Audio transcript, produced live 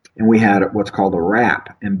and we had what's called a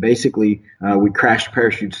wrap. And basically, we crashed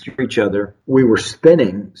parachutes through each other. We were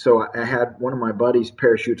spinning. So I had one of my buddies'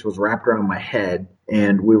 parachutes was wrapped around my head,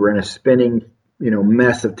 and we were in a spinning,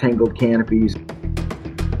 mess of tangled canopies.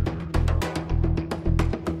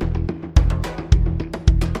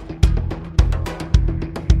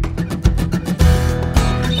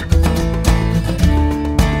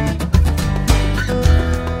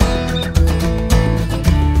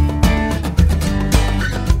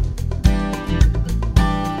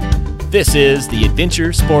 This is the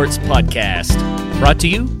Adventure Sports Podcast, brought to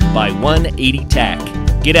you by 180 TAC.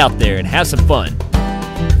 Get out there and have some fun.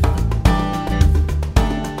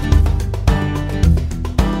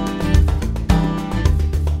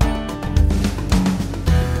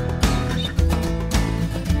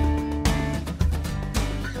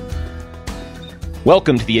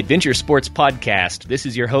 Welcome to the Adventure Sports Podcast. This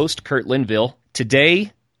is your host, Kurt Linville.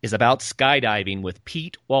 Today is about skydiving with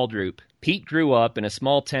Pete Waldroup. Pete grew up in a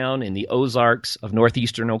small town in the Ozarks of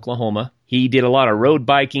northeastern Oklahoma. He did a lot of road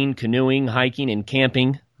biking, canoeing, hiking, and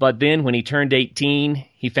camping. But then when he turned 18,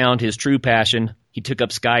 he found his true passion. He took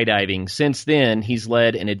up skydiving. Since then, he's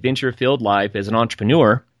led an adventure-filled life as an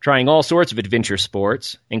entrepreneur, trying all sorts of adventure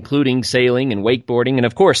sports, including sailing and wakeboarding and,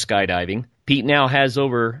 of course, skydiving. Pete now has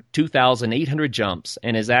over 2,800 jumps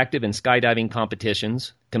and is active in skydiving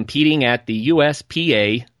competitions, competing at the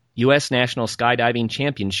USPA, U.S. National Skydiving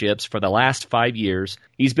Championships for the last 5 years.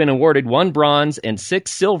 He's been awarded 1 bronze and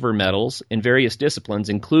 6 silver medals in various disciplines,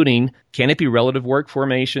 including canopy relative work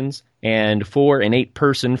formations and 4- and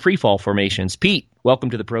 8-person freefall formations. Pete, welcome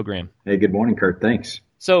to the program. Hey, good morning, Kurt. Thanks.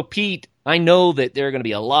 So, Pete, I know that there are going to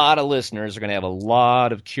be a lot of listeners who are going to have a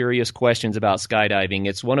lot of curious questions about skydiving.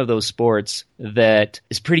 It's one of those sports that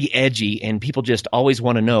is pretty edgy, and people just always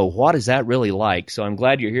want to know, what is that really like? So I'm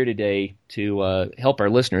glad you're here today to help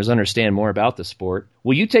our listeners understand more about the sport.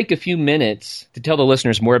 Will you take a few minutes to tell the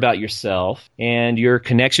listeners more about yourself and your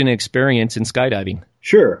connection and experience in skydiving?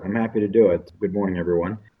 Sure, I'm happy to do it. Good morning,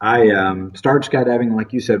 everyone. I started skydiving,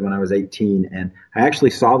 like you said, when I was 18, and I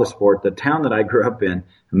actually saw the sport. The town that I grew up in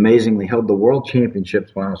amazingly held the world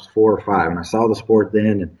championships when I was 4 or 5, and I saw the sport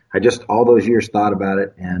then, and I just all those years thought about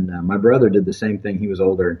it, and my brother did the same thing. He was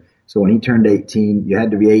older, so when he turned 18, you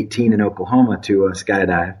had to be 18 in Oklahoma to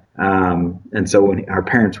skydive, and so when our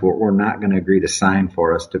parents were not going to agree to sign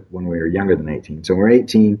for us when we were younger than 18. So when we were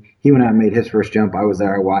 18, he went out and made his first jump. I was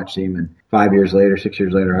there, I watched him, and 6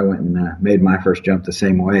 years later, I went and made my first jump the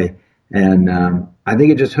same way. And I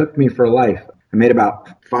think it just hooked me for life. I made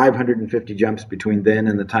about 550 jumps between then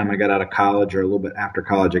and the time I got out of college, or a little bit after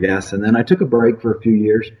college, I guess. And then I took a break for a few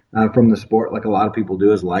years from the sport, like a lot of people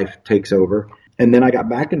do as life takes over. And then I got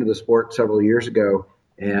back into the sport several years ago,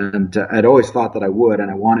 and I'd always thought that I would, and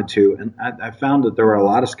I wanted to. And I found that there were a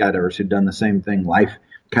lot of skydivers who'd done the same thing. Life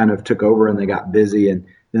kind of took over, and they got busy, and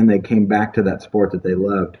then they came back to that sport that they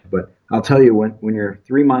loved. But I'll tell you, when you're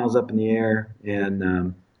 3 miles up in the air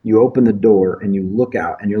and you open the door and you look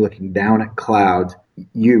out and you're looking down at clouds,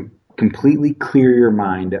 you completely clear your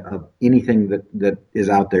mind of anything that is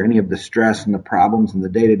out there, any of the stress and the problems and the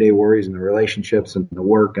day-to-day worries and the relationships and the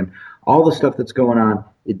work and all the stuff that's going on.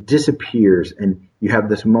 It disappears, and you have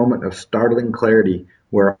this moment of startling clarity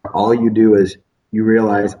where all you do is you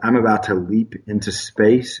realize, I'm about to leap into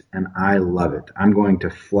space, and I love it. I'm going to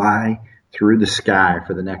fly through the sky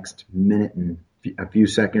for the next minute and a few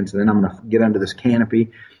seconds, and then I'm going to get under this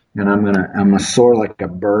canopy, and I'm gonna soar like a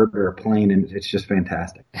bird or a plane, and it's just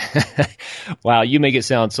fantastic. Wow, you make it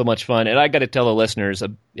sound so much fun. And I got to tell the listeners,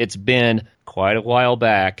 it's been quite a while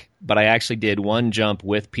back, but I actually did one jump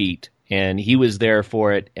with Pete, and he was there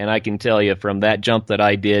for it. And I can tell you, from that jump that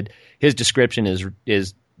I did, his description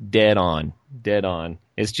is dead on. Dead on.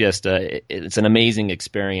 It's just it's an amazing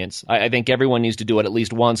experience. I think everyone needs to do it at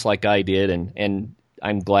least once, like I did, and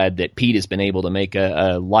I'm glad that Pete has been able to make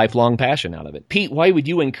a lifelong passion out of it. Pete, why would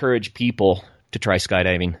you encourage people to try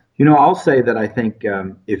skydiving? I'll say that I think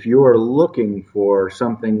if you are looking for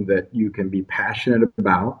something that you can be passionate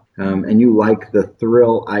about and you like the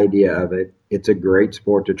thrill idea of it, it's a great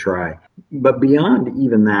sport to try. But beyond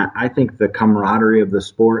even that, I think the camaraderie of the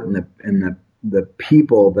sport and the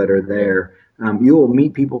people that are there, you will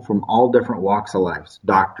meet people from all different walks of life,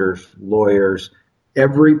 doctors, lawyers,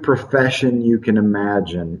 every profession you can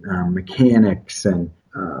imagine, mechanics, and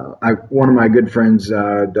one of my good friends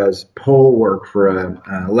does pole work for an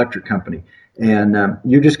electric company, and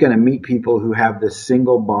you're just going to meet people who have this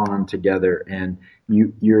single bond together, and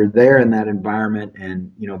you're there in that environment,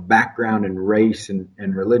 and background and race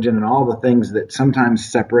and religion and all the things that sometimes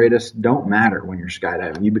separate us don't matter when you're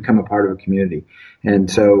skydiving. You become a part of a community, and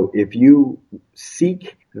so if you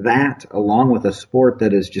seek that, along with a sport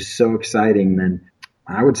that is just so exciting, then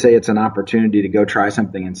I would say it's an opportunity to go try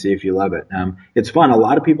something and see if you love it. It's fun. A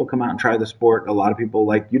lot of people come out and try the sport. A lot of people,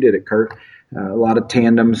 like you did it, Kurt, a lot of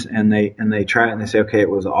tandems, and they try it and they say, okay, it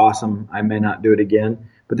was awesome. I may not do it again.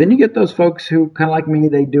 But then you get those folks who kind of like me,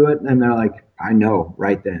 they do it and they're like, I know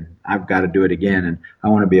right then I've got to do it again, and I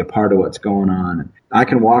want to be a part of what's going on. And I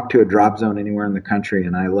can walk to a drop zone anywhere in the country,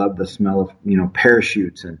 and I love the smell of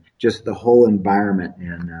parachutes and just the whole environment.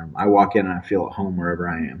 And I walk in and I feel at home wherever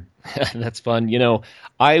I am. That's fun.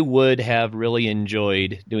 I would have really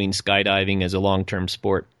enjoyed doing skydiving as a long-term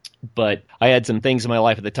sport, but I had some things in my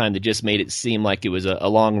life at the time that just made it seem like it was a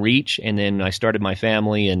long reach. And then I started my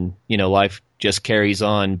family, and, life just carries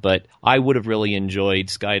on. But I would have really enjoyed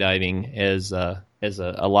skydiving as a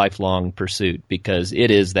lifelong pursuit, because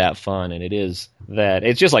it is that fun, and it's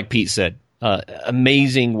just like Pete said,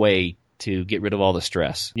 amazing way to get rid of all the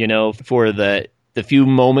stress, for the few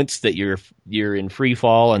moments that you're in free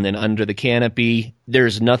fall and then under the canopy.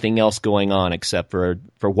 There's nothing else going on except for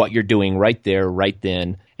what you're doing right there, right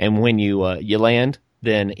then. And when you land,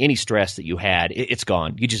 then any stress that you had, it's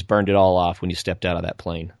gone. You just burned it all off when you stepped out of that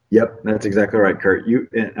plane. Yep, that's exactly right, Kurt.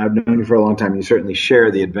 I've known you for a long time. You certainly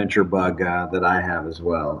share the adventure bug that I have as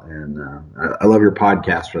well, and I love your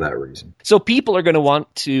podcast for that reason. So people are going to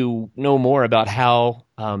want to know more about how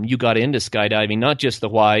you got into skydiving, not just the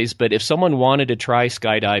whys, but if someone wanted to try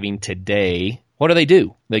skydiving today, what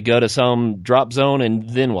do? They go to some drop zone, and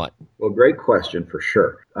then what? Well, great question for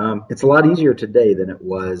sure. It's a lot easier today than it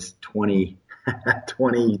was 23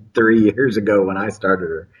 years ago when I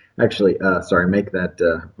started. Actually, make that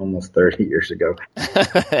almost 30 years ago.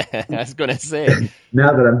 I was going to say.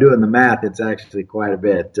 Now that I'm doing the math, it's actually quite a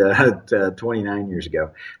bit, 29 years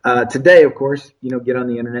ago. Today, of course, get on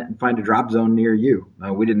the internet and find a drop zone near you.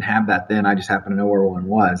 We didn't have that then. I just happen to know where one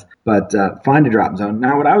was. But find a drop zone.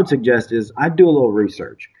 Now, what I would suggest is I'd do a little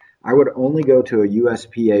research. I would only go to a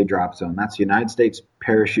USPA drop zone. That's the United States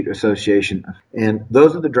Parachute Association. And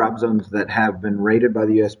those are the drop zones that have been rated by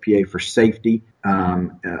the USPA for safety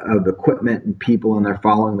of equipment and people, and they're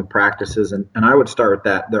following the practices. And I would start with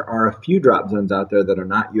that. There are a few drop zones out there that are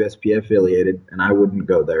not USPA affiliated, and I wouldn't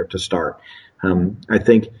go there to start. I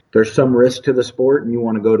think there's some risk to the sport, and you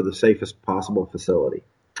want to go to the safest possible facility.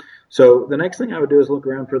 So the next thing I would do is look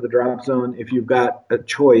around for the drop zone. If you've got a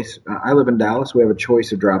choice, I live in Dallas. We have a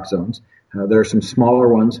choice of drop zones. There are some smaller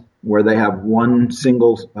ones where they have one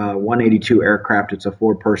single 182 aircraft. It's a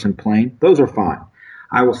 4-person plane. Those are fine.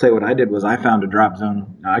 I will say what I did was I found a drop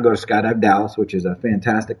zone. I go to Skydive Dallas, which is a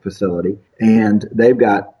fantastic facility, and they've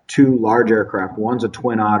got 2 large aircraft. One's a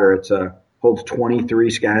Twin Otter. It holds 23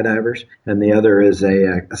 skydivers, and the other is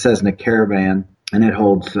a Cessna Caravan, and it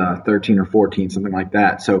holds 13 or 14, something like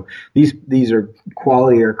that. So these are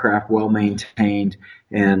quality aircraft, well maintained,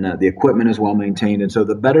 and the equipment is well maintained. And so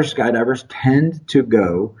the better skydivers tend to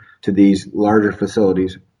go to these larger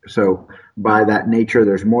facilities. So by that nature,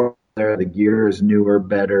 there's more there. The gear is newer,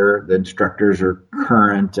 better. The instructors are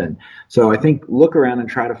current. And so I think look around and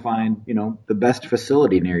try to find, the best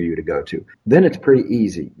facility near you to go to. Then it's pretty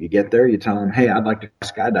easy. You get there, you tell them, hey, I'd like to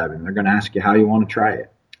try skydiving. They're going to ask you how you want to try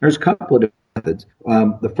it. There's a couple of different methods.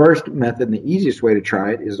 The first method and the easiest way to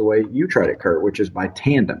try it is the way you tried it, Kurt, which is by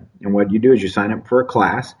tandem. And what you do is you sign up for a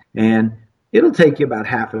class, and it'll take you about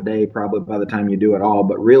half a day probably by the time you do it all.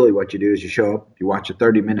 But really what you do is you show up, you watch a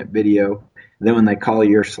 30-minute video. Then when they call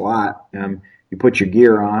your slot, you put your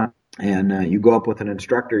gear on, and you go up with an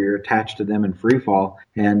instructor. You're attached to them in free fall,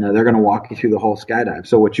 and they're going to walk you through the whole skydive.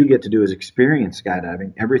 So what you get to do is experience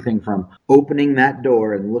skydiving, everything from opening that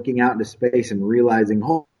door and looking out into space and realizing,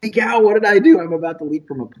 holy cow, what did I do? I'm about to leap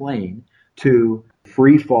from a plane, to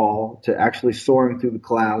free fall, to actually soaring through the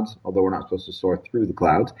clouds, although we're not supposed to soar through the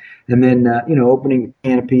clouds, and then opening the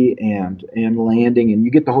canopy and landing, and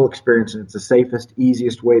you get the whole experience, and it's the safest,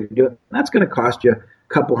 easiest way to do it. And that's going to cost you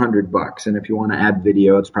a couple $100, and if you want to add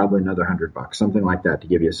video, it's probably another $100, something like that, to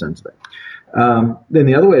give you a sense of it. Then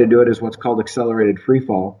the other way to do it is what's called accelerated free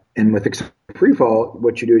fall. And with free fall,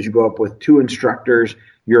 what you do is you go up with 2 instructors.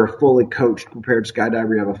 You're a fully coached, prepared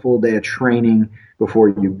skydiver. You have a full day of training before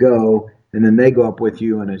you go. And then they go up with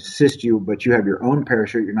you and assist you, but you have your own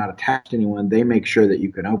parachute. You're not attached to anyone. They make sure that you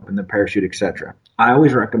can open the parachute, etc. I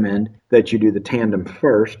always recommend that you do the tandem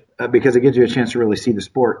first because it gives you a chance to really see the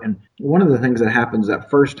sport. And one of the things that happens that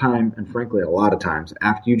first time, and frankly a lot of times,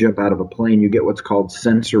 after you jump out of a plane, you get what's called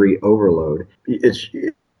sensory overload. It's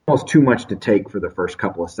almost too much to take for the first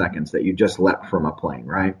couple of seconds that you just leapt from a plane,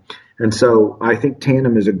 right? And so I think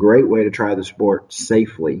tandem is a great way to try the sport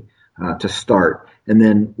safely. to start. And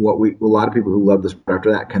then a lot of people who love the sport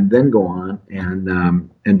after that can then go on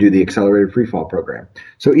and do the accelerated free fall program.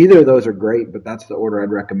 So either of those are great, but that's the order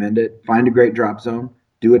I'd recommend it. Find a great drop zone,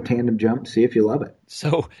 do a tandem jump, see if you love it.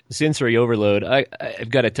 So sensory overload, I've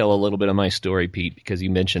got to tell a little bit of my story, Pete, because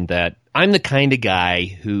you mentioned that. I'm the kind of guy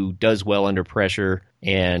who does well under pressure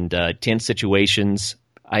and tense situations.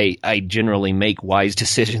 I generally make wise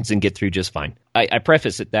decisions and get through just fine. I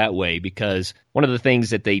preface it that way because one of the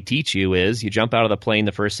things that they teach you is you jump out of the plane,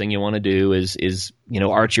 the first thing you want to do is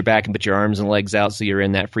arch your back and put your arms and legs out so you're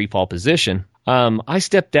in that free fall position. I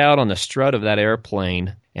stepped out on the strut of that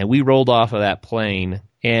airplane and we rolled off of that plane,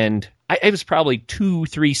 and it was probably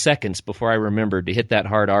 2-3 seconds before I remembered to hit that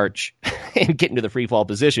hard arch and get into the free fall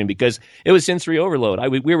position because it was sensory overload.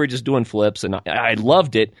 We were just doing flips, and I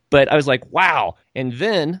loved it, but I was like, wow. And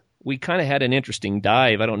then we kind of had an interesting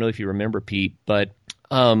dive. I don't know if you remember, Pete, but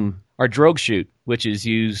our drogue chute, which is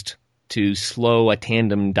used to slow a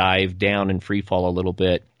tandem dive down and free fall a little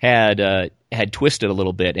bit, had twisted a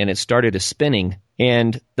little bit, and it started a spinning.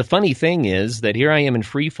 And the funny thing is that here I am in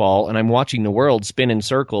free fall, and I'm watching the world spin in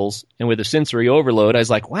circles, and with a sensory overload, I was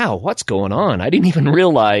like, wow, what's going on? I didn't even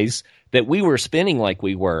realize that we were spinning like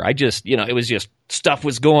we were. I just, it was just stuff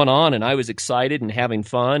was going on, and I was excited and having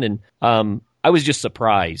fun, and I was just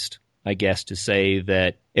surprised, I guess, to say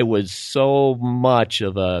that it was so much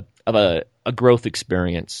of a growth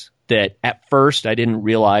experience that at first I didn't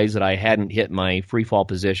realize that I hadn't hit my free fall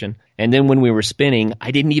position. And then when we were spinning,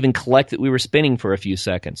 I didn't even collect that we were spinning for a few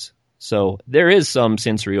seconds. So there is some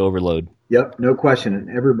sensory overload. Yep, no question. And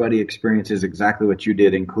everybody experiences exactly what you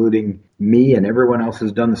did, including me and everyone else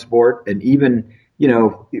who's done the sport. And even,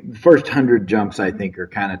 the first 100 jumps, I think, are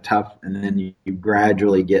kind of tough. And then you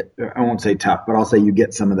gradually get, I won't say tough, but I'll say you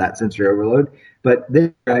get some of that sensory overload. But then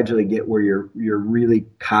you gradually get where you're really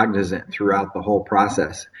cognizant throughout the whole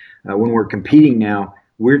process. When we're competing now,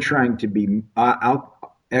 we're trying to be out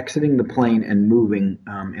exiting the plane and moving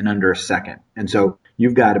in under a second. And so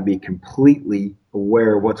you've got to be completely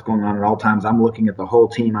aware of what's going on at all times. I'm looking at the whole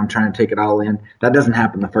team. I'm trying to take it all in. That doesn't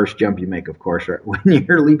happen the first jump you make, of course, right? When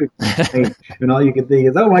you're leaping from a plane and all you can think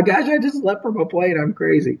is, oh my gosh, I just leapt from a plane. I'm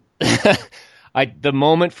crazy. The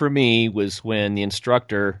moment for me was when the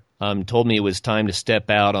instructor told me it was time to step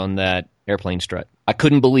out on that airplane strut. I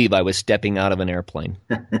couldn't believe I was stepping out of an airplane.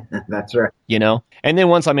 That's right. And then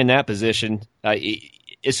once I'm in that position,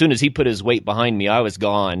 as soon as he put his weight behind me, I was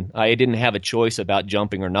gone. I didn't have a choice about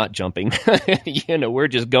jumping or not jumping. We're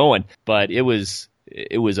just going. But it was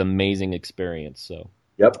amazing experience. So,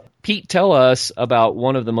 yep. Pete, tell us about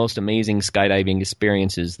one of the most amazing skydiving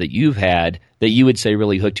experiences that you've had that you would say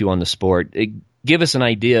really hooked you on the sport. Give us an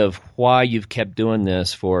idea of why you've kept doing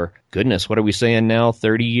this for, goodness, what are we saying now,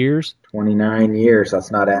 30 years? 29 years. That's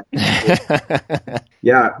not it.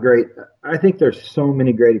 Yeah, great. I think there's so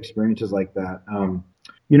many great experiences like that.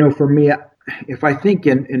 For me, if I think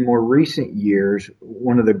in more recent years,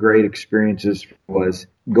 one of the great experiences was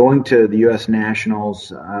going to the U.S.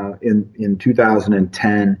 Nationals in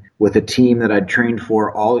 2010 with a team that I'd trained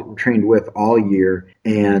with all year,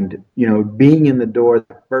 and being in the door,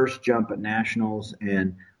 the first jump at Nationals,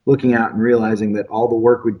 and looking out and realizing that all the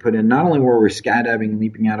work we'd put in, not only were we skydiving,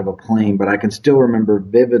 leaping out of a plane, but I can still remember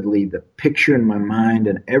vividly the picture in my mind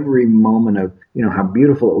and every moment of, how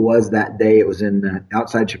beautiful it was that day. It was in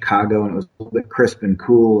outside Chicago, and it was a little bit crisp and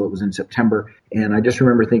cool. It was in September. And I just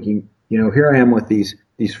remember thinking, here I am with these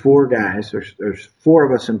four guys. There's four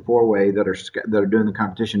of us in four-way that are doing the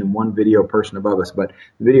competition, and one video person above us. But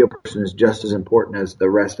the video person is just as important as the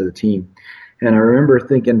rest of the team. And I remember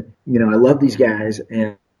thinking, I love these guys,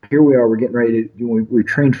 and here we are, we're getting ready to, we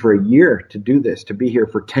trained for a year to do this, to be here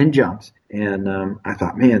for 10 jumps. And I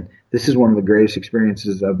thought, man, this is one of the greatest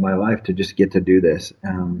experiences of my life to just get to do this.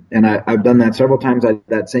 And I've done that several times. I did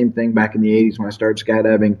that same thing back in the 80s when I started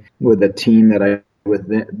skydiving with a team that I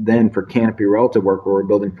with then for canopy relative work, where we're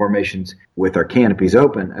building formations with our canopies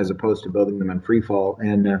open as opposed to building them in free fall.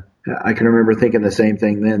 And I can remember thinking the same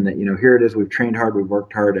thing then, that, here it is, we've trained hard, we've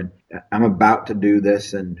worked hard, and I'm about to do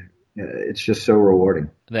this, and it's just so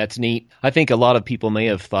rewarding. That's neat. I think a lot of people may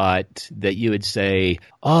have thought that you would say,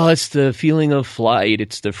 oh, it's the feeling of flight,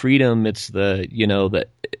 it's the freedom, it's the,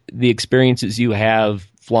 the experiences you have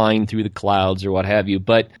flying through the clouds or what have you.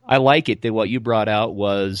 But I like it that what you brought out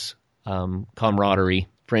was camaraderie,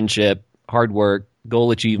 friendship, hard work,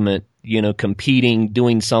 goal achievement, competing,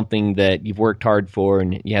 doing something that you've worked hard for,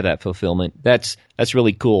 and you have that fulfillment. That's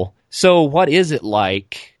really cool. So what is it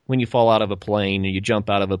like when you fall out of a plane or you jump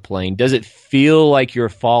out of a plane? Does it feel like you're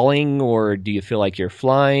falling, or do you feel like you're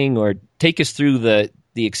flying? Or take us through the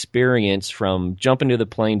experience from jumping to the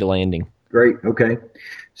plane to landing. Great. Okay.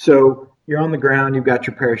 So you're on the ground, you've got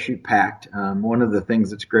your parachute packed. One of the things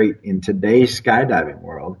that's great in today's skydiving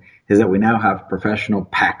world is that we now have professional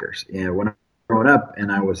packers. And when I was growing up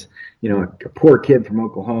and I was, a poor kid from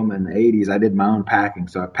Oklahoma in the 80s, I did my own packing.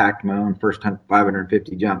 So I packed my own first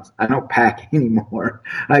 550 jumps. I don't pack anymore.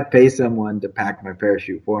 I pay someone to pack my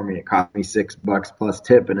parachute for me. It cost me $6 plus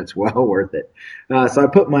tip, and it's well worth it. So I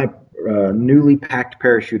put my newly packed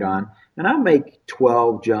parachute on. And I'll make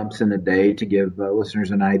 12 jumps in a day to give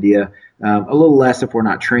listeners an idea. A little less if we're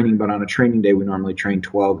not training, but on a training day, we normally train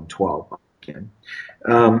 12 and 12.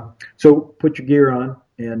 So put your gear on,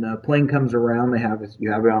 and plane comes around.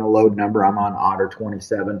 You have it on a load number. I'm on Otter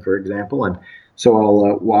 27, for example. And so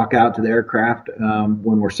I'll walk out to the aircraft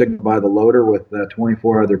when we're signaled by the loader with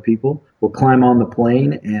 24 other people. We'll climb on the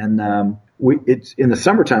plane, and it's in the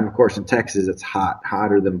summertime, of course, in Texas, it's hot,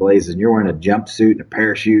 hotter than blazes. And you're wearing a jumpsuit and a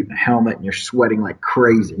parachute and a helmet, and you're sweating like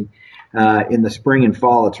crazy. In the spring and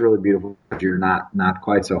fall, it's really beautiful because you're not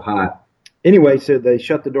quite so hot. Anyway, so they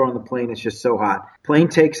shut the door on the plane. It's just so hot. Plane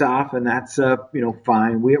takes off, and that's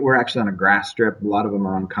fine. We're actually on a grass strip. A lot of them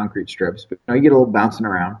are on concrete strips, but you get a little bouncing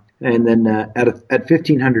around. And then at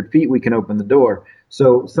 1,500 feet, we can open the door.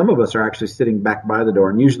 So some of us are actually sitting back by the door,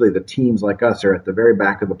 and usually the teams like us are at the very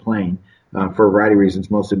back of the plane. For a variety of reasons,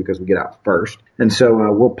 mostly because we get out first. And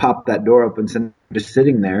so we'll pop that door open, so just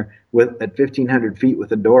sitting there at 1,500 feet with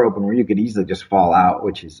the door open where you could easily just fall out,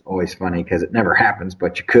 which is always funny because it never happens,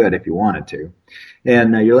 but you could if you wanted to.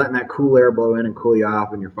 And you're letting that cool air blow in and cool you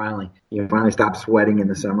off, and you finally stop sweating in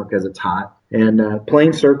the summer because it's hot. And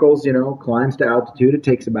plane circles, climbs to altitude. It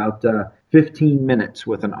takes about 15 minutes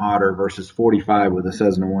with an Otter versus 45 with a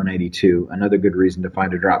Cessna 182. Another good reason to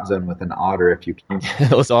find a drop zone with an Otter if you can.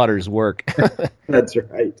 Those Otters work. That's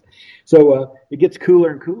right. So it gets cooler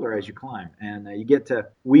and cooler as you climb, and you get to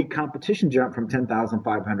we competition jump from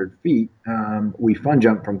 10,500 feet. We fun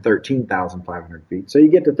jump from 13,500 feet. So you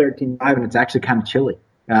get to 13,500, and it's actually kind of chilly.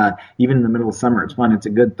 Even in the middle of summer, it's fun. It's a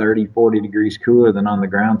good 30, 40 degrees cooler than on the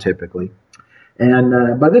ground typically.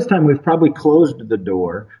 And by this time, we've probably closed the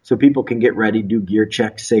door so people can get ready, do gear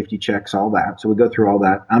checks, safety checks, all that. So we go through all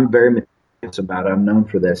that. I'm very meticulous about it. I'm known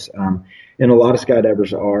for this. And a lot of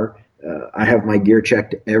skydivers are. I have my gear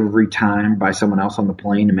checked every time by someone else on the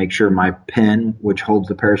plane to make sure my pin, which holds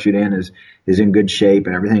the parachute in, is in good shape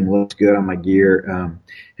and everything looks good on my gear.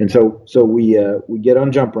 And so we get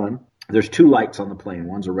on jump run. There's two lights on the plane.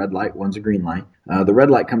 One's a red light, one's a green light. The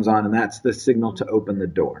red light comes on, and that's the signal to open the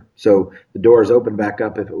door. So the door is opened back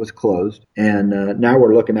up if it was closed, and now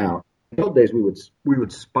we're looking out. In the old days, we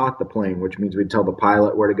would spot the plane, which means we'd tell the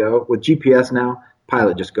pilot where to go. With GPS now,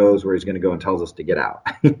 pilot just goes where he's going to go and tells us to get out.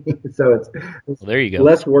 So it's well, there you go.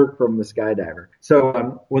 Less work from the skydiver.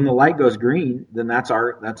 So when the light goes green, then that's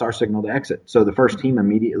our signal to exit. So the first team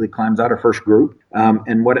immediately climbs out, our first group.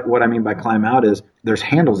 And what I mean by climb out is there's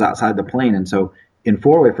handles outside the plane. And so in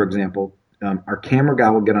four-way, for example, our camera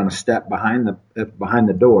guy will get on a step behind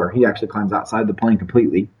the door. He actually climbs outside the plane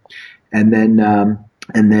completely. And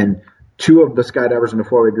then two of the skydivers in the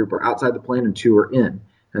four-way group are outside the plane and two are in.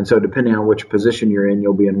 And so depending on which position you're in,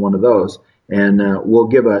 you'll be in one of those. And we'll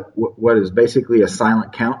give what is basically a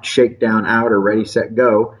silent count, shake down, out, or ready, set,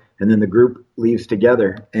 go. And then the group leaves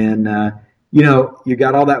together. And, you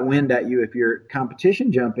got all that wind at you. If you're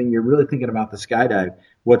competition jumping, you're really thinking about the skydive.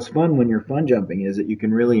 What's fun when you're fun jumping is that you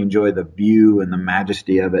can really enjoy the view and the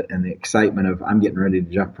majesty of it and the excitement of I'm getting ready to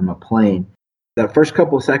jump from a plane. That first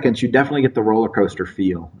couple of seconds, you definitely get the roller coaster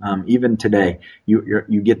feel. Even today,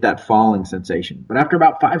 you get that falling sensation. But after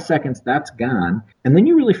about 5 seconds, that's gone, and then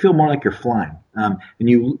you really feel more like you're flying. And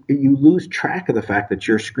you lose track of the fact that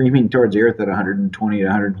you're screaming towards the earth at 120 to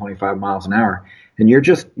 125 miles an hour, and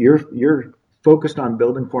you're focused on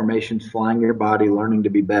building formations, flying your body, learning to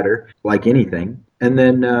be better, like anything. And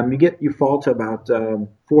then you fall to about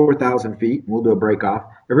 4,000 feet. We'll do a break off.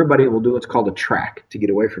 Everybody will do what's called a track to get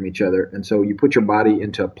away from each other. And so you put your body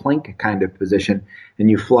into a plank kind of position, and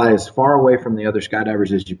you fly as far away from the other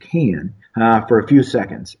skydivers as you can for a few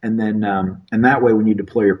seconds. And then and that way, when you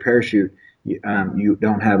deploy your parachute, you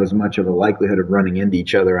don't have as much of a likelihood of running into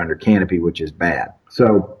each other under canopy, which is bad.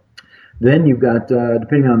 So then you've got,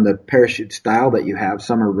 depending on the parachute style that you have,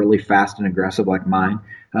 some are really fast and aggressive like mine.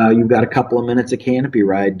 You've got a couple of minutes of canopy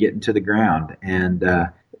ride getting to the ground. And,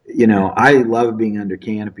 I love being under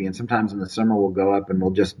canopy. And sometimes in the summer we'll go up and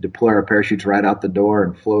we'll just deploy our parachutes right out the door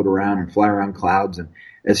and float around and fly around clouds. And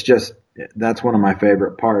that's one of my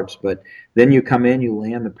favorite parts. But then you come in, you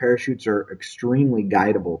land. The parachutes are extremely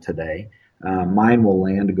guidable today. Mine will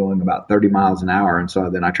land going about 30 miles an hour. And so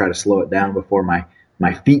then I try to slow it down before my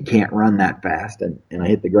my feet can't run that fast, and I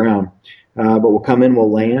hit the ground. But we'll come in,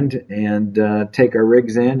 we'll land, and take our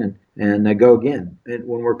rigs in and go again. And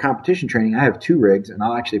when we're competition training, I have 2 rigs, and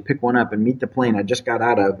I'll actually pick one up and meet the plane I just got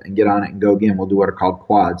out of and get on it and go again. We'll do what are called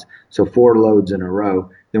quads. So 4 loads in a row,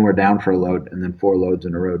 then we're down for a load, and then 4 loads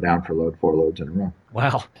in a row, down for a load, 4 loads in a row.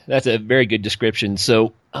 Wow, that's a very good description.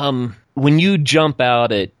 So when you jump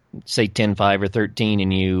out at, say, 10.5 or 13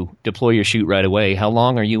 and you deploy your chute right away, how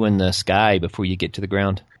long are you in the sky before you get to the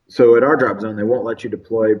ground? So at our drop zone, they won't let you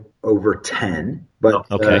deploy over 10, but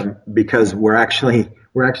because we're actually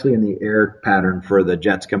in the air pattern for the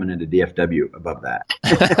jets coming into DFW above that.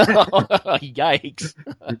 Yikes.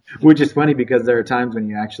 Which is funny because there are times when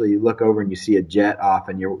you actually look over and you see a jet off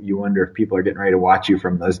and you wonder if people are getting ready to watch you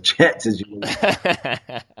from those jets as you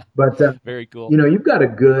But very cool. You've got a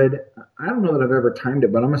good, I don't know that I've ever timed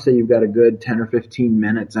it, but I'm going to say you've got a good 10 or 15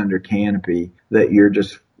 minutes under canopy that you're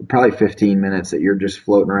just, probably 15 minutes that you're just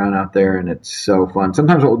floating around out there, and it's so fun.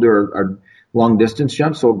 Sometimes what we'll do are long distance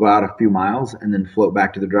jumps, so we'll go out a few miles and then float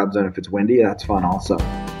back to the drop zone if it's windy. That's fun also.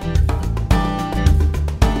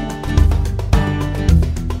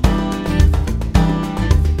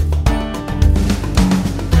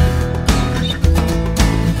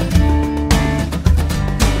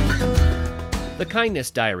 The Kindness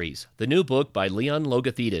Diaries, the new book by Leon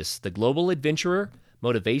Logothetis, the global adventurer,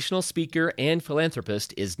 motivational speaker, and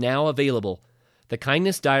philanthropist, is now available. The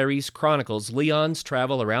Kindness Diaries chronicles Leon's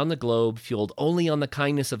travel around the globe fueled only on the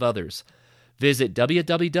kindness of others. Visit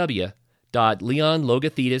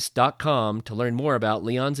www.leonlogothetis.com to learn more about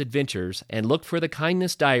Leon's adventures and look for The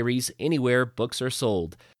Kindness Diaries anywhere books are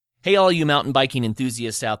sold. Hey, all you mountain biking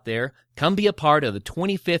enthusiasts out there, come be a part of the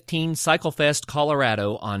 2015 CycleFest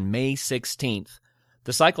Colorado on May 16th.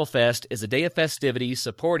 The CycleFest is a day of festivities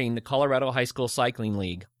supporting the Colorado High School Cycling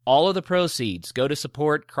League. All of the proceeds go to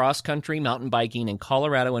support cross-country mountain biking in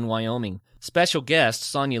Colorado and Wyoming. Special guest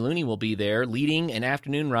Sonia Looney will be there leading an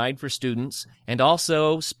afternoon ride for students and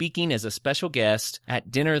also speaking as a special guest at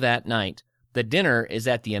dinner that night. The dinner is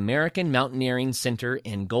at the American Mountaineering Center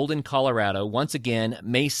in Golden, Colorado. Once again,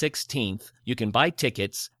 May 16th. You can buy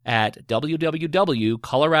tickets at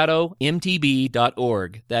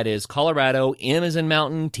www.coloradomtb.org. That is Colorado, M as in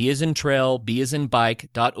mountain, T as in trail, B as in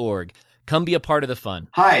bike.org. Come be a part of the fun.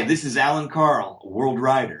 Hi, this is Alan Carl, World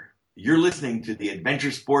Rider. You're listening to the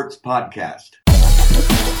Adventure Sports Podcast.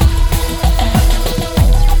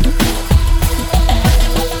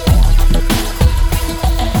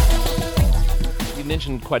 You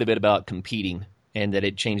mentioned quite a bit about competing and that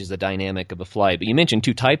it changes the dynamic of a flight, but you mentioned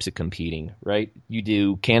 2 types of competing, right? You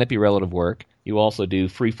do canopy relative work. You also do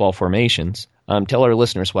free fall formations. Tell our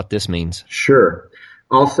listeners what this means. Sure.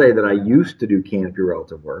 I'll say that I used to do canopy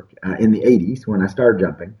relative work in the 80s when I started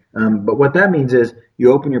jumping. But what that means is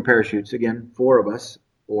you open your parachutes, again, 4 of us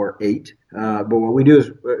or 8. But what we do is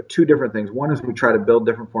 2 different things. One is we try to build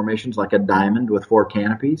different formations like a diamond with 4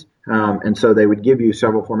 canopies. And so they would give you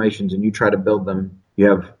several formations and you try to build them. You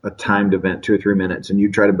have a timed event, 2 or 3 minutes, and you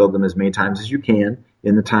try to build them as many times as you can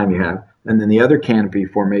in the time you have. And then the other canopy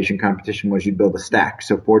formation competition was you'd build a stack.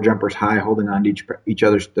 So 4 jumpers high holding on to each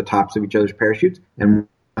other's, the tops of each other's parachutes, and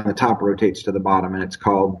on the top rotates to the bottom, and it's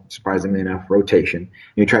called, surprisingly enough, rotation. And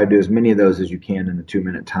you try to do as many of those as you can in a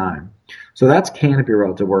 2-minute time. So that's canopy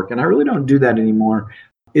relative work, and I really don't do that anymore.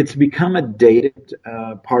 It's become a dated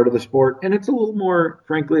part of the sport, and it's a little more,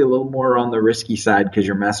 frankly, a little more on the risky side because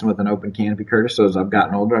you're messing with an open canopy, Curtis. So as I've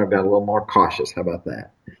gotten older, I've got a little more cautious. How about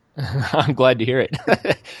that? I'm glad to hear it.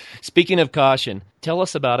 Speaking of caution, tell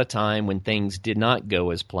us about a time when things did not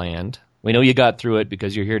go as planned. We know you got through it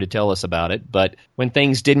because you're here to tell us about it, but when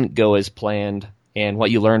things didn't go as planned and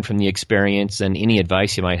what you learned from the experience and any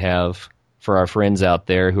advice you might have for our friends out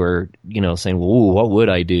there who are, saying, "Ooh, what would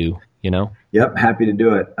I do?" Yep, happy to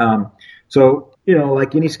do it. So,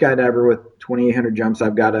 like any skydiver with 2,800 jumps,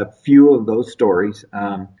 I've got a few of those stories.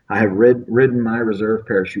 I have ridden my reserve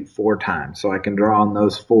parachute 4 times, so I can draw on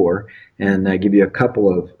those 4 and give you a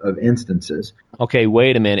couple of instances. Okay,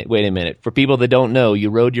 wait a minute. For people that don't know, you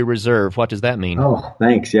rode your reserve. What does that mean? Oh,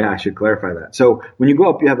 thanks. Yeah, I should clarify that. So when you go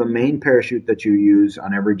up, you have a main parachute that you use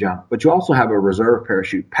on every jump, but you also have a reserve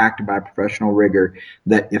parachute packed by a professional rigger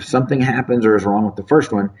that if something happens or is wrong with the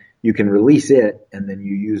first one, you can release it and then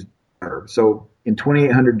you use reserve. So in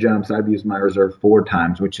 2,800 jumps, I've used my reserve 4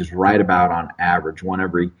 times, which is right about on average. 1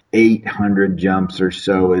 every 800 jumps or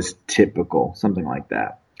so is typical, something like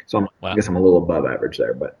that. So I guess I'm a little above average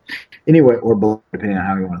there, but anyway, or below, depending on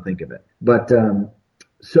how you want to think of it. But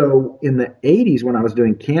so in the 80s, when I was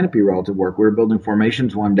doing canopy relative work, we were building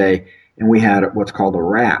formations one day, and we had what's called a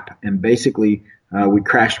wrap. And basically, we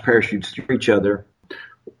crashed parachutes through each other.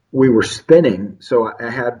 we were spinning. So I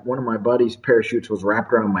had one of my buddies' parachutes was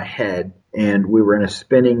wrapped around my head, and we were in a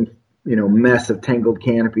spinning, mess of tangled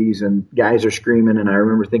canopies, and guys are screaming. And I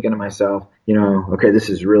remember thinking to myself, okay, this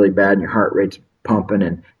is really bad, and your heart rate's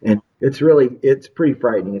pumping, and it's pretty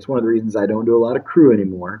frightening. It's one of the reasons I don't do a lot of crew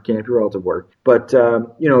anymore, canopy relative work. But,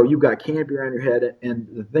 you've got canopy around your head, and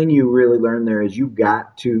the thing you really learn there is you've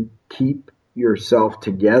got to keep yourself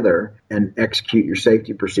together and execute your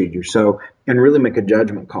safety procedure. So, and really make a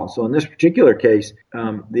judgment call. So in this particular case,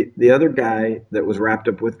 the other guy that was wrapped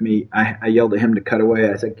up with me, I yelled at him to cut away.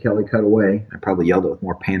 I said, Kelly, cut away. I probably yelled it with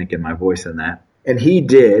more panic in my voice than that. And he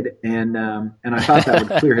did, and I thought that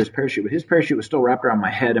would clear his parachute, but his parachute was still wrapped around my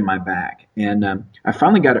head and my back. And I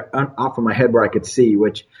finally got it off of my head where I could see,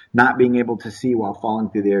 which not being able to see while falling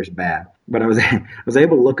through the air is bad. But I was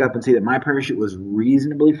able to look up and see that my parachute was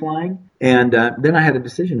reasonably flying, and then I had a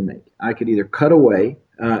decision to make. I could either cut away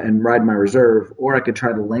and ride my reserve, or I could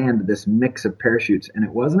try to land this mix of parachutes. And it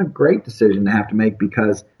wasn't a great decision to have to make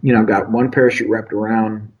because, I've got one parachute wrapped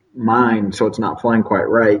around mine, so it's not flying quite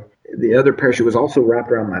right. The other parachute was also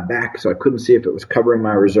wrapped around my back, so I couldn't see if it was covering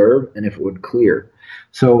my reserve and if it would clear.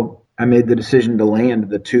 So I made the decision to land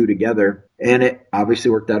the two together, and it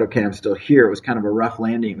obviously worked out okay. I'm still here. It was kind of a rough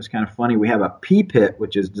landing. It was kind of funny. We have a P pit,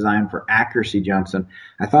 which is designed for accuracy jumps, and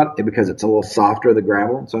I thought because it's a little softer, the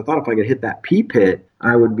gravel, so I thought if I could hit that P pit,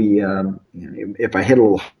 I would be, if I hit a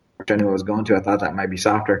little, which I knew I was going to, I thought that might be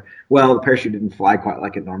softer. Well, the parachute didn't fly quite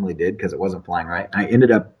like it normally did because it wasn't flying right. I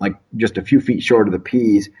ended up like just a few feet short of the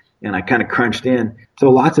P's, and I kind of crunched in.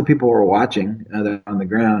 So lots of people were watching on the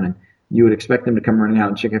ground, and you would expect them to come running out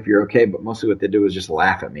and check if you're okay, but mostly what they do is just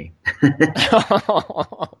laugh at me.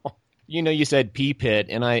 You said P pit,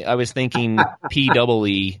 and I was thinking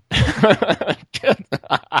PEE.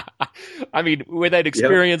 I mean, with that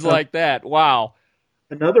experience like that, wow.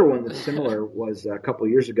 Another one that's similar was a couple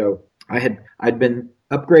of years ago. I'd been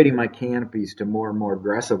upgrading my canopies to more and more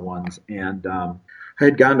aggressive ones, and I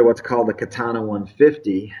had gone to what's called the Katana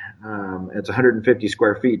 150. It's 150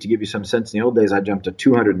 square feet. To give you some sense, in the old days, I jumped a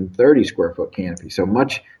 230 square foot canopy. So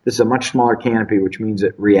this is a much smaller canopy, which means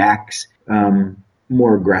it reacts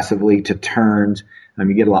more aggressively to turns.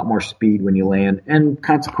 You get a lot more speed when you land, and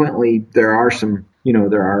consequently, there are some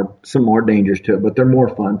more dangers to it, but they're more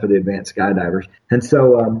fun for the advanced skydivers. And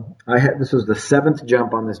so this was the 7th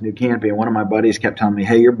jump on this new canopy, and one of my buddies kept telling me,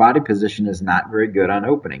 hey, your body position is not very good on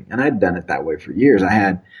opening. And I'd done it that way for years. I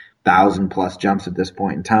had 1,000+ jumps at this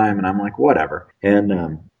point in time, and I'm like, whatever.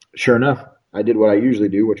 And sure enough, I did what I usually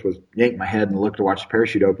do, which was yank my head and look to watch the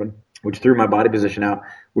parachute open, which threw my body position out,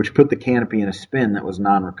 which put the canopy in a spin that was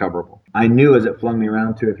non-recoverable. I knew as it flung me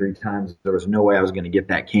around 2 or 3 times, there was no way I was going to get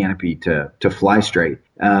that canopy to fly straight.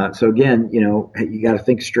 So again, you got to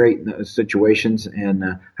think straight in those situations. And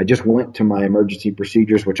I just went to my emergency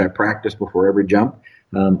procedures, which I practiced before every jump.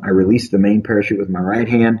 I released the main parachute with my right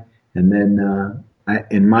hand, and then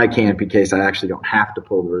in my canopy case, I actually don't have to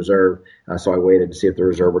pull the reserve. So I waited to see if the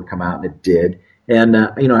reserve would come out, and it did. And,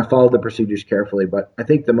 I followed the procedures carefully, but I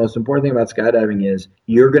think the most important thing about skydiving is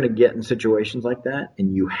you're going to get in situations like that,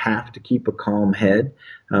 and you have to keep a calm head.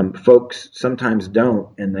 Folks sometimes don't,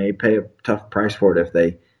 and they pay a tough price for it if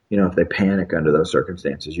they panic under those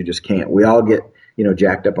circumstances. You just can't. We all get,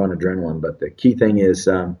 jacked up on adrenaline, but the key thing is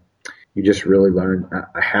you just really learn,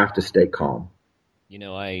 I have to stay calm.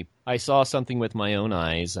 I saw something with my own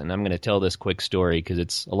eyes, and I'm going to tell this quick story because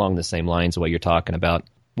it's along the same lines of what you're talking about.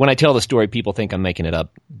 When I tell the story, people think I'm making it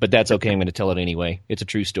up, but that's okay. I'm going to tell it anyway. It's a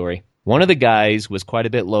true story. One of the guys was quite a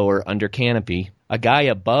bit lower under canopy. A guy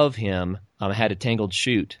above him had a tangled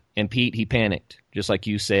chute, and Pete, he panicked. Just like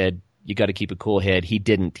you said, you got to keep a cool head. He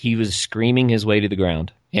didn't. He was screaming his way to the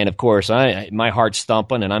ground. And of course, my heart's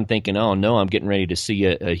thumping, and I'm thinking, oh no, I'm getting ready to see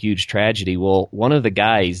a huge tragedy. Well, one of the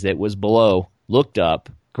guys that was below looked up,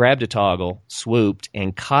 grabbed a toggle, swooped,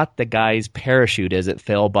 and caught the guy's parachute as it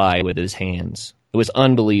fell by with his hands. It was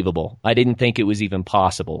unbelievable. I didn't think it was even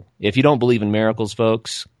possible. If you don't believe in miracles,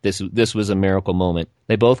 folks, this was a miracle moment.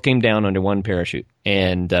 They both came down under one parachute.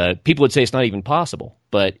 And people would say it's not even possible,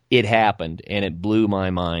 but it happened, and it blew my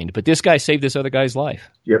mind. But this guy saved this other guy's life.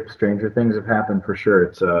 Yep, stranger things have happened for sure.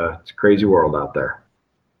 It's a crazy world out there.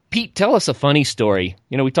 Pete, tell us a funny story.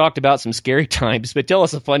 We talked about some scary times, but tell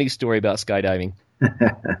us a funny story about skydiving.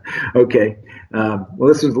 Okay. Well,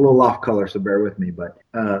 this is a little off color, so bear with me. But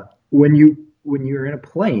when you're in a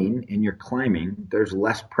plane and you're climbing, there's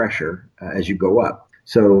less pressure as you go up.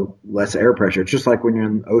 So less air pressure. It's just like when you're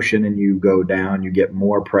in the ocean and you go down, you get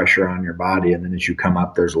more pressure on your body. And then as you come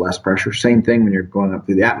up, there's less pressure. Same thing when you're going up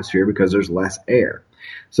through the atmosphere because there's less air.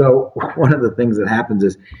 So one of the things that happens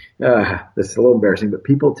is, this is a little embarrassing, but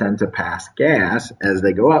people tend to pass gas as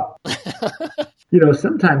they go up.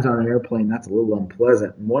 Sometimes on an airplane, that's a little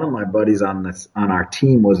unpleasant. And one of my buddies on our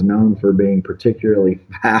team was known for being particularly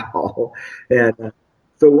foul. And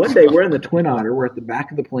so one day we're in the Twin Otter, we're at the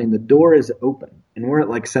back of the plane, the door is open, and we're at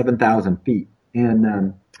like 7,000 feet,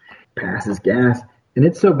 and passes gas. And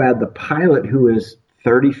it's so bad, the pilot, who is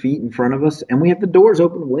 30 feet in front of us, and we have the doors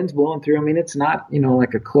open, the wind's blowing through. I mean, it's not,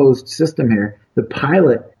 like a closed system here. The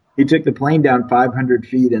pilot, he took the plane down 500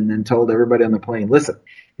 feet and then told everybody on the plane, listen,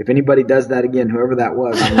 if anybody does that again, whoever that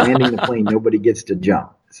was, I'm landing the plane, nobody gets to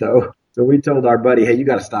jump. So we told our buddy, hey, you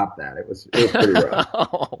got to stop that. It was pretty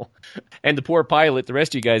rough. And the poor pilot, the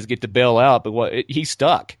rest of you guys get to bail out, but he's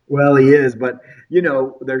stuck. Well, he is, but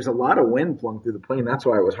there's a lot of wind flowing through the plane. That's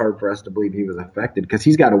why it was hard for us to believe he was affected, because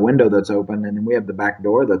he's got a window that's open, and then we have the back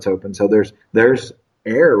door that's open. So there's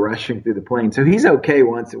air rushing through the plane. So he's okay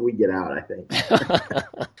once we get out, I think.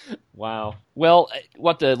 Wow. Well,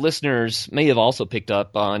 what the listeners may have also picked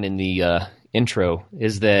up on in the intro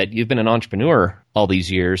is that you've been an entrepreneur all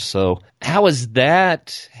these years. So how has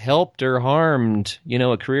that helped or harmed,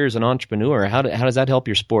 a career as an entrepreneur? How does that help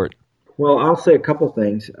your sport? Well, I'll say a couple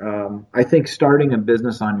things. I think starting a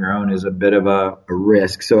business on your own is a bit of a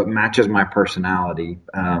risk. So it matches my personality,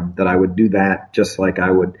 that I would do that just like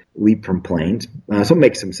I would leap from planes. So it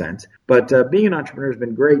makes some sense. But being an entrepreneur has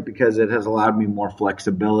been great because it has allowed me more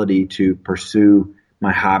flexibility to pursue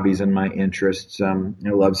my hobbies and my interests. I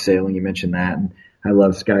love sailing. You mentioned that. And I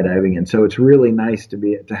love skydiving. And so it's really nice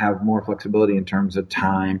to have more flexibility in terms of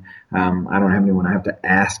time. I don't have anyone I have to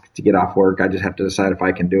ask to get off work. I just have to decide if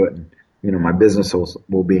I can do it. And, my business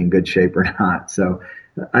will be in good shape or not. So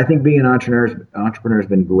I think being an entrepreneur has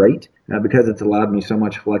been great because it's allowed me so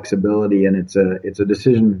much flexibility, and it's a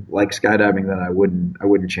decision like skydiving that I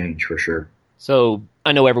wouldn't change for sure. So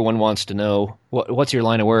I know everyone wants to know what's your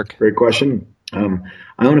line of work? Great question. I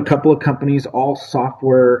own a couple of companies, all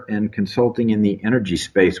software and consulting in the energy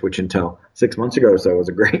space, which until 6 months ago or so was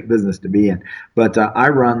a great business to be in. But I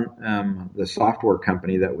run the software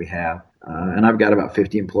company that we have, and I've got about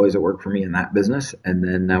 50 employees that work for me in that business. And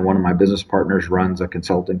then one of my business partners runs a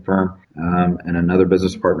consulting firm, and another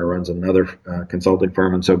business partner runs another consulting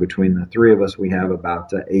firm. And so between the three of us, we have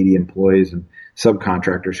about 80 employees and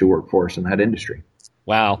subcontractors who work for us in that industry.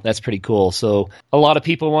 Wow, that's pretty cool. So a lot of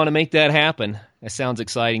people want to make that happen. It sounds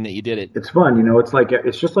exciting that you did it. It's fun.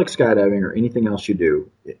 It's just like skydiving or anything else you do.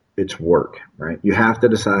 It's work, right? You have to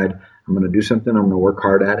decide, I'm going to do something, I'm going to work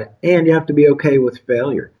hard at it, and you have to be okay with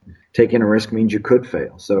failure. Taking a risk means you could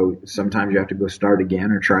fail. So sometimes you have to go start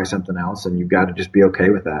again or try something else, and you've got to just be okay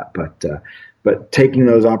with that. But taking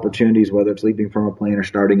those opportunities, whether it's leaping from a plane or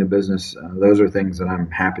starting a business, those are things that I'm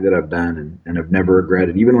happy that I've done and have never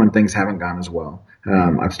regretted, even when things haven't gone as well.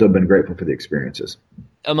 I've still been grateful for the experiences.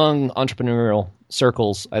 Among entrepreneurial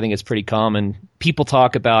circles, I think it's pretty common. People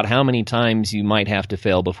talk about how many times you might have to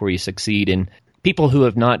fail before you succeed. And people who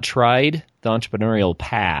have not tried the entrepreneurial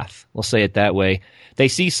path, we'll say it that way, they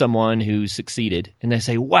see someone who succeeded and they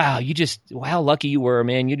say, wow, how lucky you were,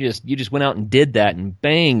 man. You just went out and did that, and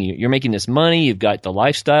bang, you're making this money. You've got the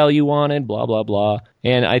lifestyle you wanted, blah, blah, blah.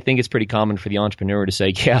 And I think it's pretty common for the entrepreneur to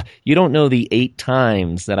say, yeah, you don't know the 8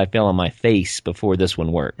 times that I fell on my face before this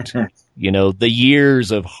one worked. The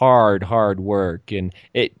years of hard work. And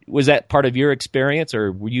was that part of your experience,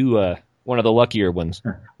 or were you one of the luckier ones?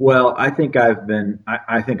 Well, I think I've been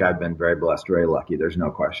very blessed, very lucky. There's no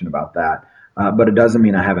question about that. But it doesn't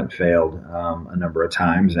mean I haven't failed a number of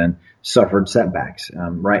times and suffered setbacks.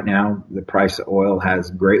 Right now, the price of oil has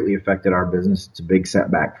greatly affected our business. It's a big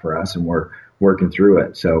setback for us, and we're working through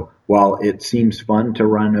it. So while it seems fun to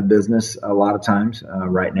run a business a lot of times,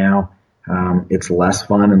 right now, it's less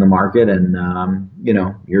fun in the market, and,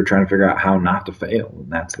 you're trying to figure out how not to fail.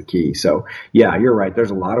 And that's the key. So yeah, you're right.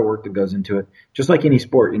 There's a lot of work that goes into it. Just like any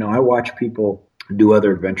sport, I watch people do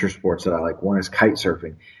other adventure sports that I like. One is kite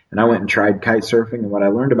surfing. And I went and tried kite surfing. And what I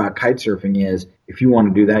learned about kite surfing is if you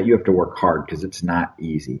want to do that, you have to work hard because it's not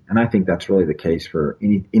easy. And I think that's really the case for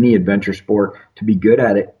any adventure sport. To be good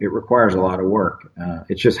at it, it requires a lot of work.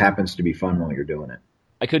 It just happens to be fun while you're doing it.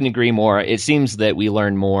 I couldn't agree more. It seems that we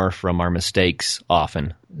learn more from our mistakes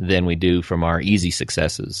often than we do from our easy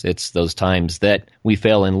successes. It's those times that we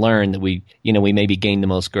fail and learn that we maybe gain the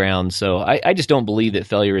most ground. So I just don't believe that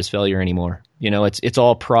failure is failure anymore. It's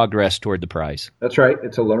all progress toward the prize. That's right.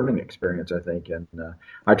 It's a learning experience, I think. And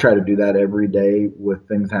I try to do that every day with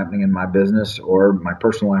things happening in my business or my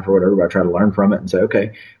personal life or whatever. But I try to learn from it and say,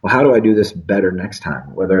 okay, well, how do I do this better next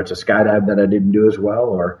time? Whether it's a skydive that I didn't do as well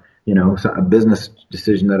or, a business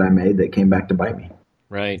decision that I made that came back to bite me.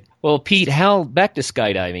 Right. Well, Pete, back to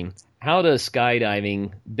skydiving. How does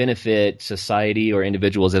skydiving benefit society or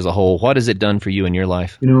individuals as a whole? What has it done for you in your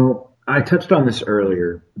life? I touched on this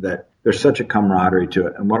earlier, that there's such a camaraderie to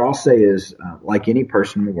it. And what I'll say is, like any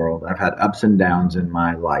person in the world, I've had ups and downs in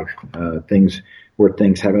my life, things where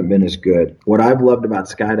things haven't been as good. What I've loved about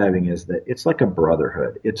skydiving is that it's like a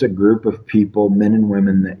brotherhood. It's a group of people, men and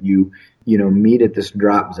women, that you meet at this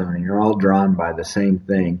drop zone, and you're all drawn by the same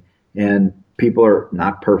thing. And people are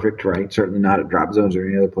not perfect, right? Certainly not at drop zones or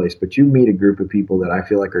any other place, but you meet a group of people that I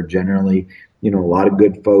feel like are generally, a lot of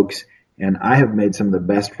good folks. And I have made some of the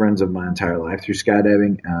best friends of my entire life through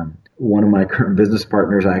skydiving. One of my current business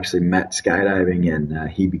partners I actually met skydiving, and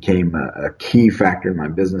he became a key factor in my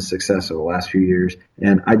business success over the last few years.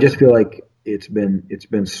 And I just feel like it's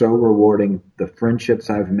been so rewarding, the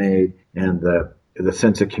friendships I've made and the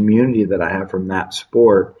sense of community that I have from that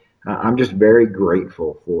sport. I'm just very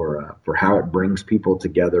grateful for how it brings people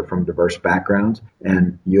together from diverse backgrounds,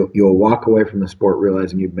 and you'll walk away from the sport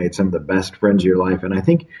realizing you've made some of the best friends of your life. And I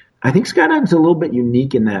think skydiving's a little bit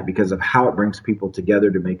unique in that because of how it brings people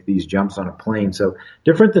together to make these jumps on a plane. So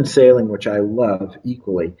different than sailing, which I love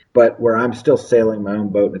equally, but where I'm still sailing my own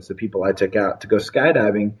boat and it's the people I took out. To go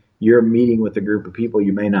skydiving, you're meeting with a group of people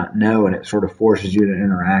you may not know, and it sort of forces you to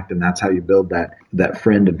interact, and that's how you build that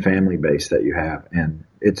friend and family base that you have. And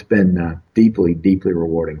it's been deeply, deeply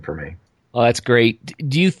rewarding for me. Oh, that's great.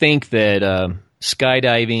 Do you think that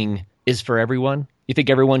skydiving is for everyone? You think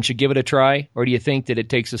everyone should give it a try? Or do you think that it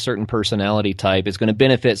takes a certain personality type? It's going to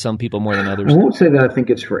benefit some people more than others? I won't say that I think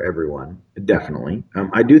it's for everyone, definitely.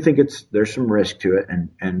 I do think there's some risk to it,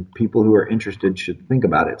 and people who are interested should think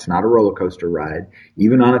about it. It's not a roller coaster ride.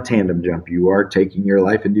 Even on a tandem jump, you are taking your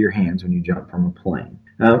life into your hands when you jump from a plane.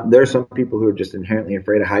 There are some people who are just inherently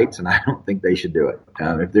afraid of heights, and I don't think they should do it.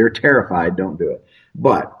 If they're terrified, don't do it.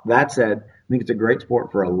 But that said, I think it's a great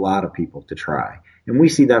sport for a lot of people to try. And we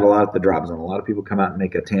see that a lot at the drop zone. A lot of people come out and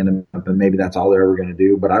make a tandem jump, and maybe that's all they're ever going to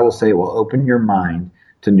do. But I will say it will open your mind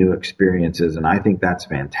to new experiences, and I think that's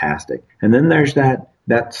fantastic. And then there's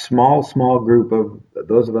that small group of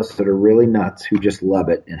those of us that are really nuts who just love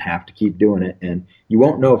it and have to keep doing it. And you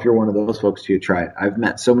won't know if you're one of those folks till you try it. I've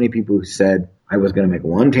met so many people who said, I was going to make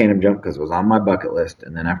one tandem jump because it was on my bucket list.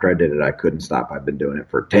 And then after I did it, I couldn't stop. I've been doing it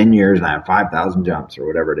for 10 years and I have 5,000 jumps or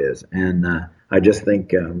whatever it is. And I just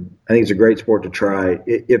think it's a great sport to try.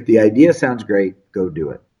 If the idea sounds great, go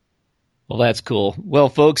do it. Well, that's cool. Well,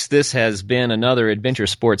 folks, this has been another Adventure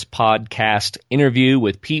Sports Podcast interview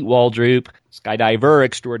with Pete Waldroup, skydiver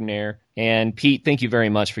extraordinaire. And Pete, thank you very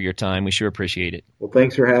much for your time. We sure appreciate it. Well,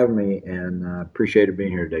 thanks for having me, and appreciated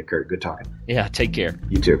being here today, Kurt. Good talking. Yeah, take care.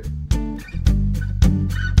 You too.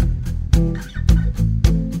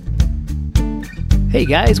 Hey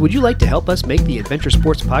guys, would you like to help us make the Adventure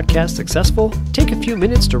Sports Podcast successful? Take a few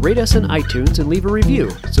minutes to rate us on iTunes and leave a review.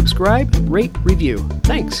 Subscribe, rate, review.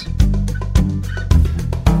 Thanks.